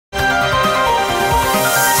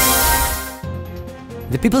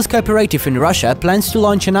The People's Cooperative in Russia plans to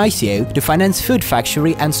launch an ICO to finance food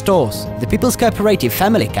factory and stores. The People's Cooperative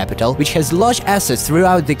Family Capital, which has large assets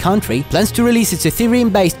throughout the country, plans to release its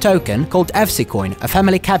Ethereum-based token called FCcoin, a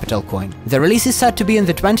family capital coin. The release is set to be on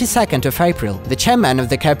the 22nd of April. The chairman of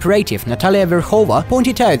the cooperative, Natalia Verkhova,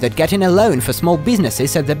 pointed out that getting a loan for small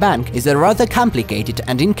businesses at the bank is a rather complicated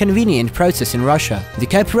and inconvenient process in Russia. The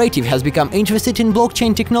cooperative has become interested in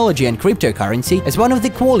blockchain technology and cryptocurrency as one of the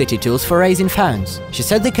quality tools for raising funds. She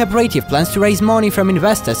said the cooperative plans to raise money from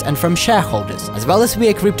investors and from shareholders, as well as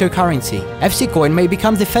via cryptocurrency. FCcoin may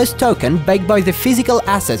become the first token backed by the physical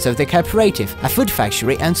assets of the cooperative, a food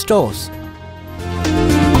factory and stores.